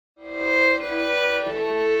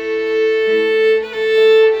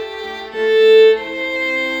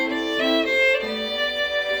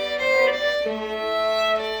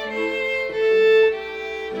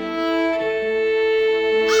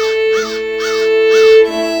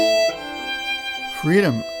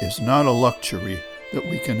Freedom is not a luxury that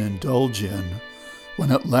we can indulge in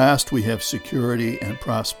when at last we have security and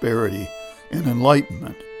prosperity and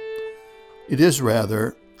enlightenment. It is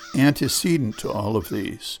rather antecedent to all of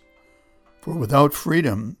these. For without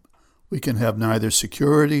freedom, we can have neither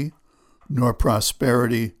security, nor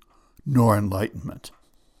prosperity, nor enlightenment.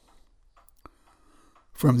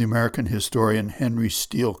 From the American historian Henry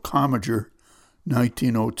Steele Commager,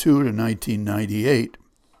 1902 to 1998.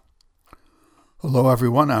 Hello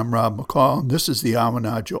everyone, I'm Rob McCall, and this is the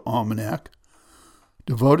Awanadjo Almanack,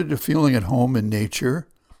 devoted to feeling at home in nature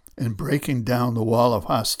and breaking down the wall of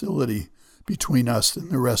hostility between us and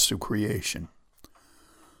the rest of creation.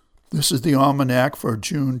 This is the Almanack for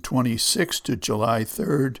June 26 to July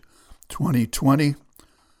 3rd, 2020,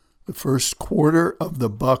 the first quarter of the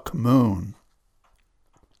buck moon.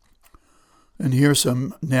 And here's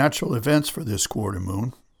some natural events for this quarter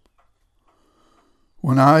moon.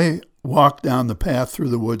 When I walk down the path through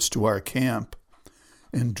the woods to our camp,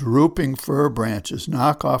 and drooping fir branches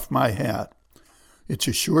knock off my hat, it's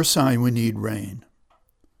a sure sign we need rain.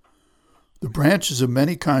 The branches of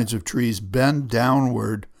many kinds of trees bend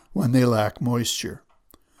downward when they lack moisture.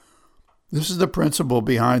 This is the principle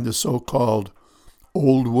behind the so-called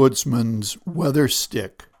old woodsman's weather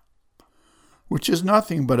stick, which is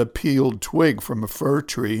nothing but a peeled twig from a fir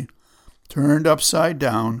tree turned upside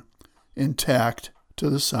down and tacked to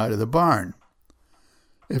the side of the barn.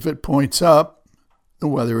 If it points up, the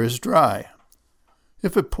weather is dry.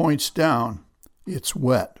 If it points down, it's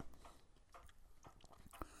wet.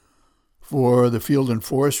 For the Field and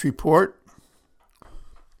Forest Report,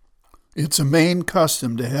 it's a Maine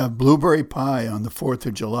custom to have blueberry pie on the 4th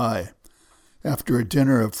of July after a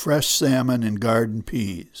dinner of fresh salmon and garden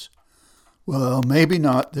peas. Well, maybe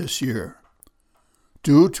not this year.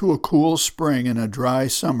 Due to a cool spring and a dry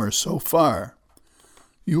summer so far,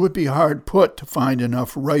 you would be hard put to find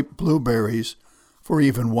enough ripe blueberries for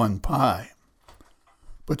even one pie.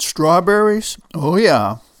 But strawberries, oh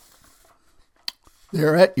yeah,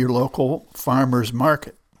 they're at your local farmer's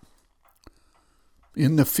market.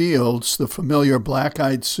 In the fields, the familiar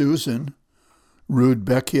black-eyed Susan,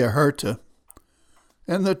 Rudbeckia hirta,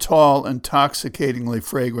 and the tall, intoxicatingly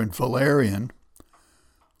fragrant valerian,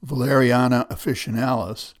 Valeriana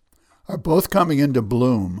officinalis, are both coming into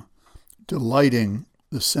bloom, delighting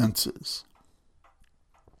the senses.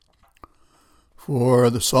 For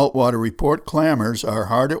the Saltwater Report, clammers are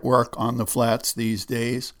hard at work on the flats these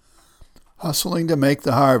days, hustling to make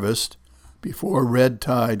the harvest before red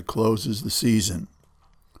tide closes the season.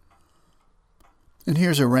 And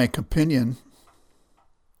here's a rank opinion.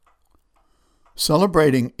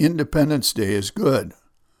 Celebrating Independence Day is good,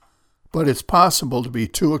 but it's possible to be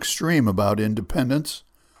too extreme about independence,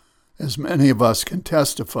 as many of us can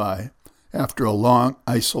testify after a long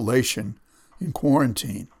isolation in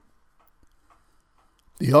quarantine.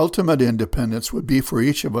 The ultimate independence would be for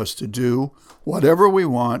each of us to do whatever we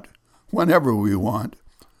want, whenever we want,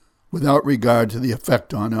 without regard to the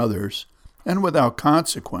effect on others, and without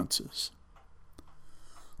consequences.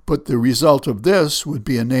 But the result of this would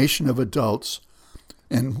be a nation of adults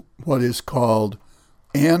and what is called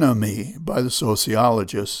anomie by the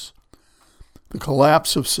sociologists, the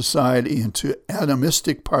collapse of society into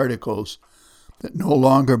atomistic particles that no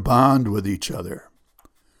longer bond with each other,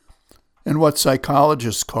 and what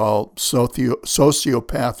psychologists call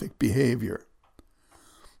sociopathic behavior.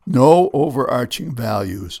 No overarching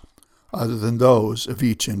values other than those of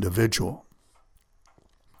each individual.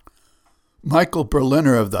 Michael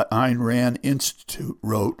Berliner of the Ayn Rand Institute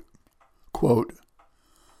wrote, quote,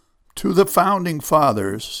 "To the founding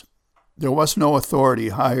fathers, there was no authority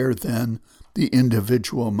higher than the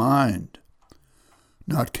individual mind.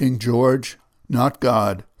 Not King George, not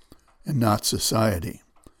God, and not society."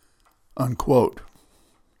 Unquote.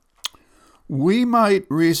 We might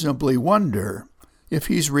reasonably wonder if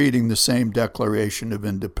he's reading the same Declaration of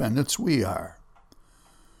Independence we are.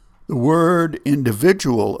 The word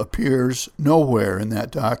individual appears nowhere in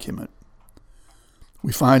that document.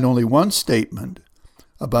 We find only one statement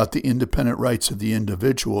about the independent rights of the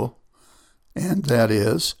individual, and that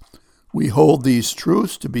is, we hold these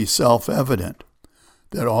truths to be self-evident,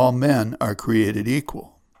 that all men are created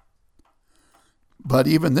equal. But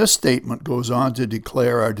even this statement goes on to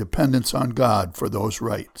declare our dependence on God for those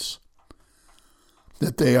rights,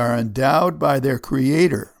 that they are endowed by their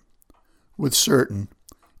Creator with certain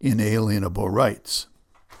inalienable rights.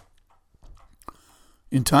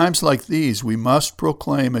 In times like these, we must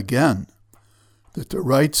proclaim again that the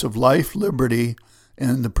rights of life, liberty,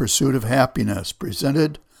 and the pursuit of happiness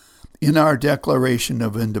presented in our Declaration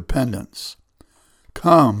of Independence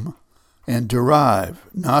come and derive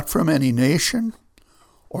not from any nation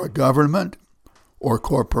or government or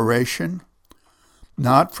corporation,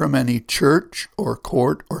 not from any church or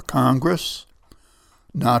court or Congress,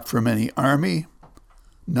 not from any army,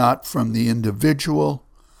 not from the individual,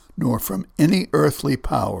 nor from any earthly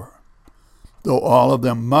power, though all of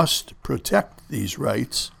them must protect these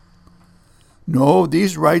rights. No,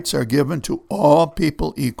 these rights are given to all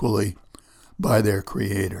people equally by their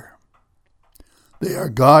Creator. They are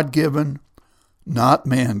God-given, not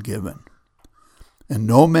man-given, and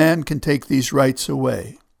no man can take these rights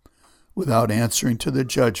away without answering to the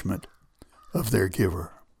judgment of their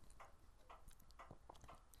giver.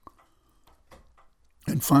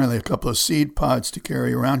 And finally, a couple of seed pods to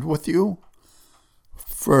carry around with you.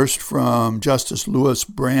 First, from Justice Louis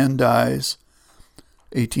Brandeis,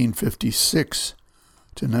 1856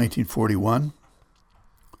 to 1941.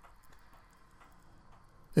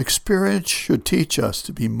 Experience should teach us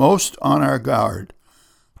to be most on our guard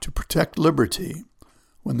to protect liberty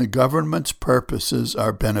when the government's purposes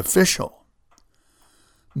are beneficial.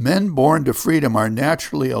 Men born to freedom are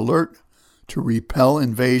naturally alert to repel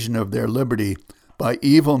invasion of their liberty by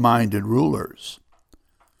evil-minded rulers.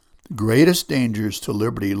 The greatest dangers to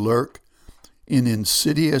liberty lurk in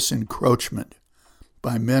insidious encroachment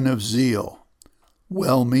by men of zeal,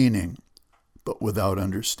 well-meaning, but without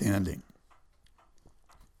understanding.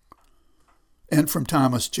 And from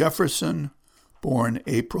Thomas Jefferson, born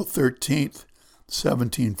April 13th,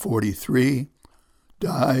 1743,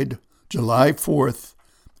 died July 4th,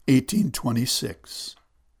 1826.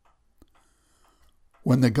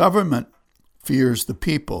 When the government fears the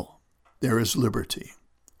people, there is liberty.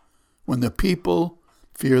 When the people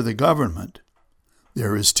fear the government,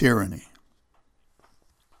 there is tyranny.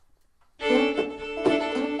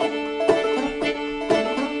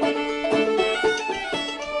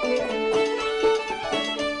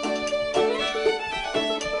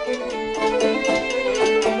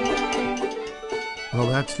 Well,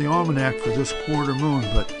 that's the Almanack for this quarter moon,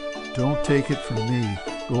 but don't take it from me.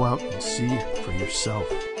 Go out and see for yourself.